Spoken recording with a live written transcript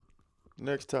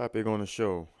Next topic on the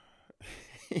show.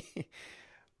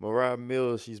 Moriah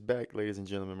Mills, she's back, ladies and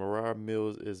gentlemen. Moriah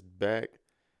Mills is back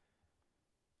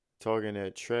talking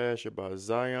that trash about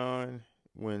Zion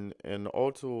when in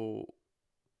total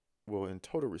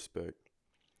respect,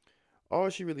 all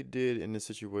she really did in this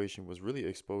situation was really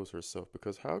expose herself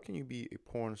because how can you be a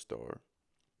porn star,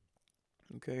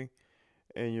 okay,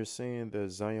 and you're saying that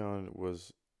Zion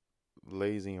was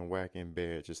lazy and whack in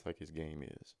bed just like his game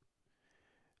is?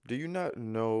 Do you not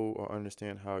know or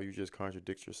understand how you just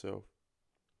contradict yourself?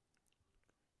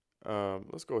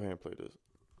 Let's go ahead and play this.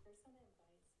 For some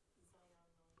advice, Zion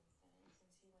Williamson, since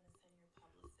you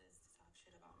want to send your publicist to talk shit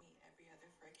about me every other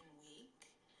freaking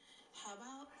week, how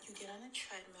about you get on a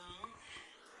treadmill,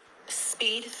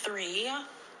 speed 3,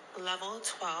 level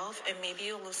 12, and maybe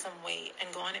you'll lose some weight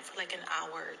and go on it for like an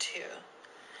hour or two.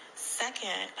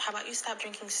 Second, how about you stop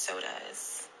drinking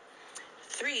sodas?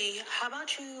 3, how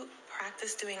about you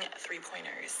practice doing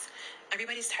three-pointers?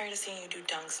 Everybody's tired of seeing you do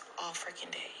dunks all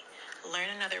freaking day. Learn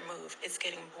another move. It's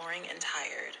getting boring and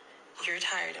tired. You're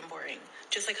tired and boring,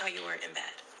 just like how you were in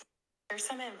bed. Here's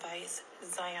some advice,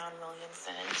 Zion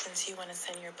Williamson, since you want to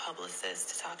send your publicist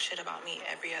to talk shit about me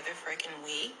every other freaking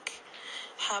week.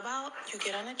 How about you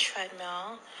get on a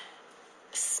treadmill,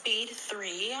 speed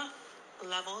 3,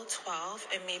 level 12,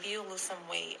 and maybe you'll lose some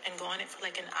weight and go on it for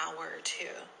like an hour or two.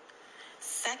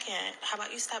 Second, how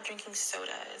about you stop drinking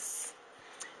sodas?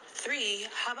 3,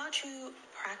 how about you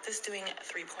practice doing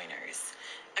three-pointers?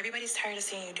 Everybody's tired of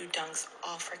seeing you do dunks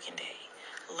all freaking day.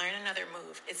 Learn another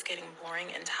move. It's getting boring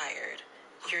and tired.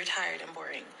 You're tired and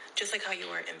boring, just like how you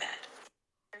were in bed.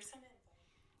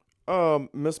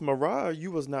 Miss Mariah,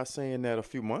 you was not saying that a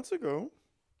few months ago.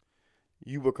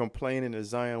 You were complaining that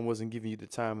Zion wasn't giving you the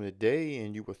time of the day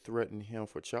and you were threatening him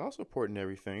for child support and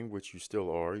everything, which you still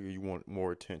are. You want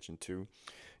more attention to.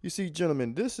 You see,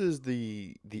 gentlemen, this is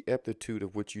the aptitude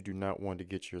of which you do not want to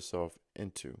get yourself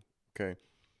into. Okay.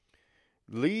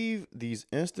 Leave these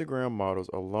Instagram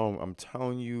models alone. I'm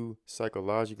telling you,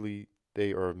 psychologically,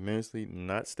 they are mentally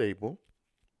not stable.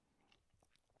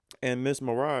 And Miss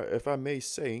Mariah, if I may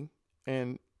say,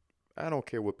 and I don't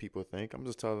care what people think, I'm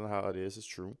just telling how it is. It's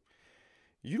true.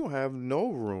 You don't have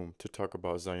no room to talk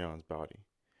about Zion's body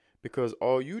because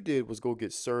all you did was go get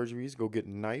surgeries, go get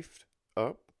knifed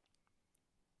up,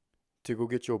 to go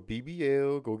get your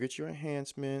BBL, go get your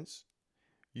enhancements.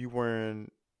 You wearing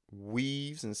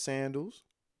weaves and sandals.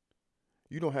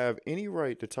 You don't have any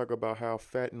right to talk about how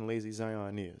fat and lazy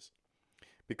Zion is.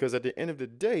 Because at the end of the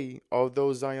day,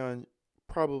 although Zion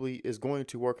probably is going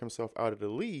to work himself out of the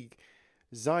league,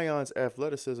 Zion's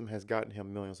athleticism has gotten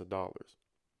him millions of dollars.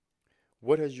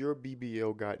 What has your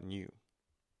BBL gotten you?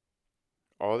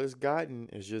 All it's gotten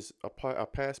is just a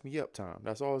pass me up time.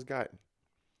 That's all it's gotten.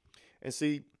 And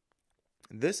see,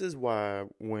 this is why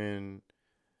when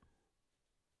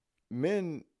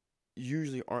men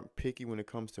usually aren't picky when it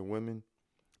comes to women,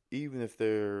 even if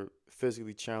they're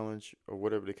physically challenged or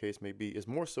whatever the case may be, it's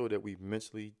more so that we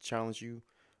mentally challenge you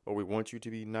or we want you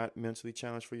to be not mentally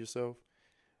challenged for yourself.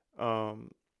 Um,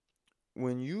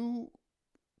 when you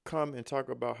come and talk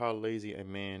about how lazy a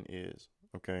man is,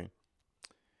 okay,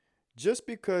 just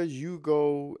because you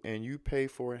go and you pay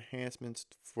for enhancements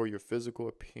for your physical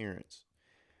appearance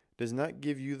does not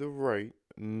give you the right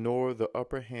nor the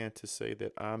upper hand to say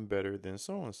that I'm better than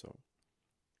so and so.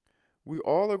 We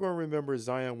all are going to remember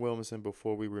Zion Williamson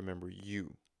before we remember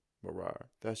you, Mariah.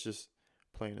 That's just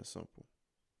plain and simple.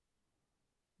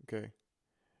 Okay.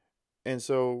 And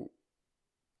so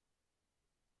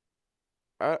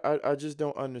I just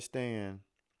don't understand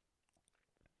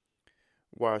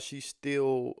why she's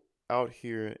still out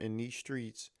here in these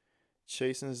streets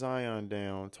chasing Zion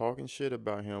down, talking shit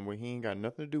about him when he ain't got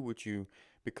nothing to do with you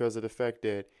because of the fact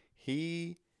that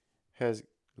he has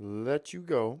let you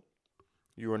go.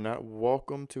 You are not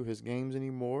welcome to his games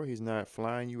anymore. He's not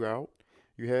flying you out.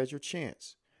 You had your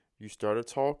chance. You started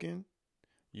talking.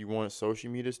 You wanted social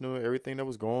media to know everything that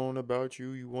was going on about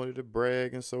you. You wanted to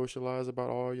brag and socialize about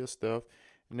all your stuff.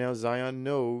 Now Zion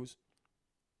knows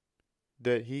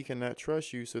that he cannot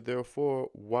trust you. So therefore,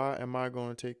 why am I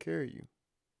going to take care of you?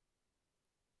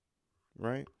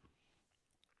 Right?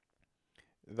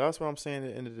 That's what I'm saying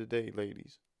at the end of the day,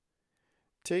 ladies.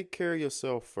 Take care of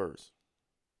yourself first.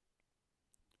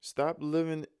 Stop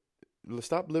living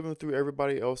through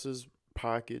everybody else's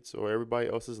pockets or everybody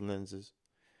else's lenses.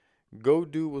 Go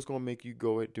do what's going to make you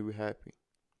go and do happy.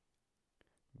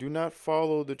 Do not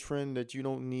follow the trend that you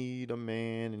don't need a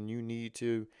man and you need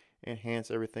to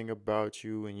enhance everything about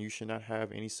you and you should not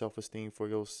have any self-esteem for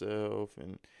yourself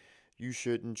and you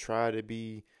shouldn't try to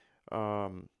be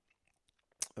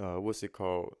what's it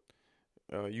called?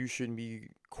 you shouldn't be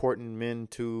courting men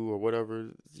too or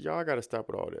whatever. Y'all got to stop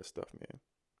with all that stuff, man.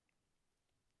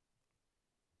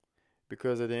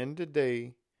 Because at the end of the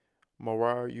day,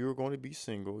 Moriah, you're going to be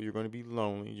single. You're going to be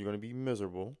lonely. You're going to be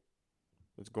miserable.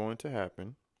 It's going to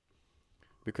happen.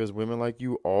 Because women like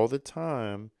you all the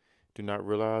time do not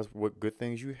realize what good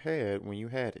things you had when you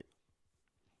had it.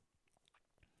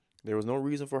 There was no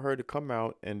reason for her to come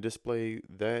out and display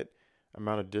that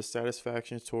amount of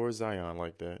dissatisfaction towards Zion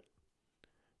like that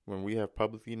when we have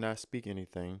publicly not speak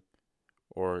anything,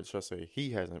 or should I say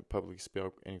he hasn't publicly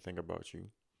spoke anything about you.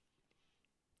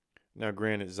 Now,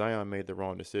 granted, Zion made the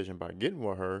wrong decision by getting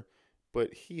with her,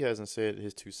 but he hasn't said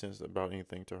his 2 cents about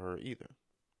anything to her either.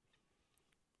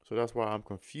 So that's why I'm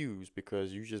confused,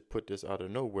 because you just put this out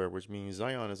of nowhere, which means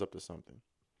Zion is up to something.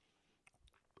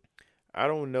 I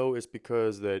don't know. It's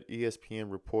because that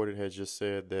ESPN reported has just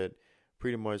said that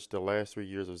pretty much the last 3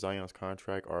 years of Zion's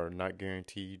contract are not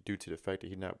guaranteed due to the fact that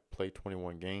he not played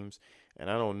 21 games. And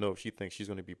I don't know if she thinks she's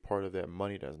going to be part of that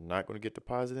money that's not going to get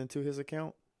deposited into his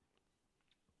account.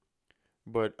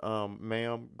 But,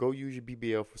 ma'am, go use your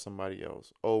BBL for somebody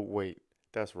else. Oh, wait,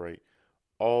 that's right.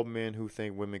 All men who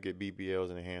think women get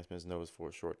BBLs and enhancements know it's for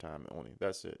a short time only.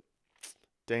 That's it.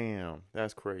 Damn,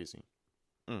 that's crazy.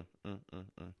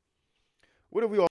 What if we all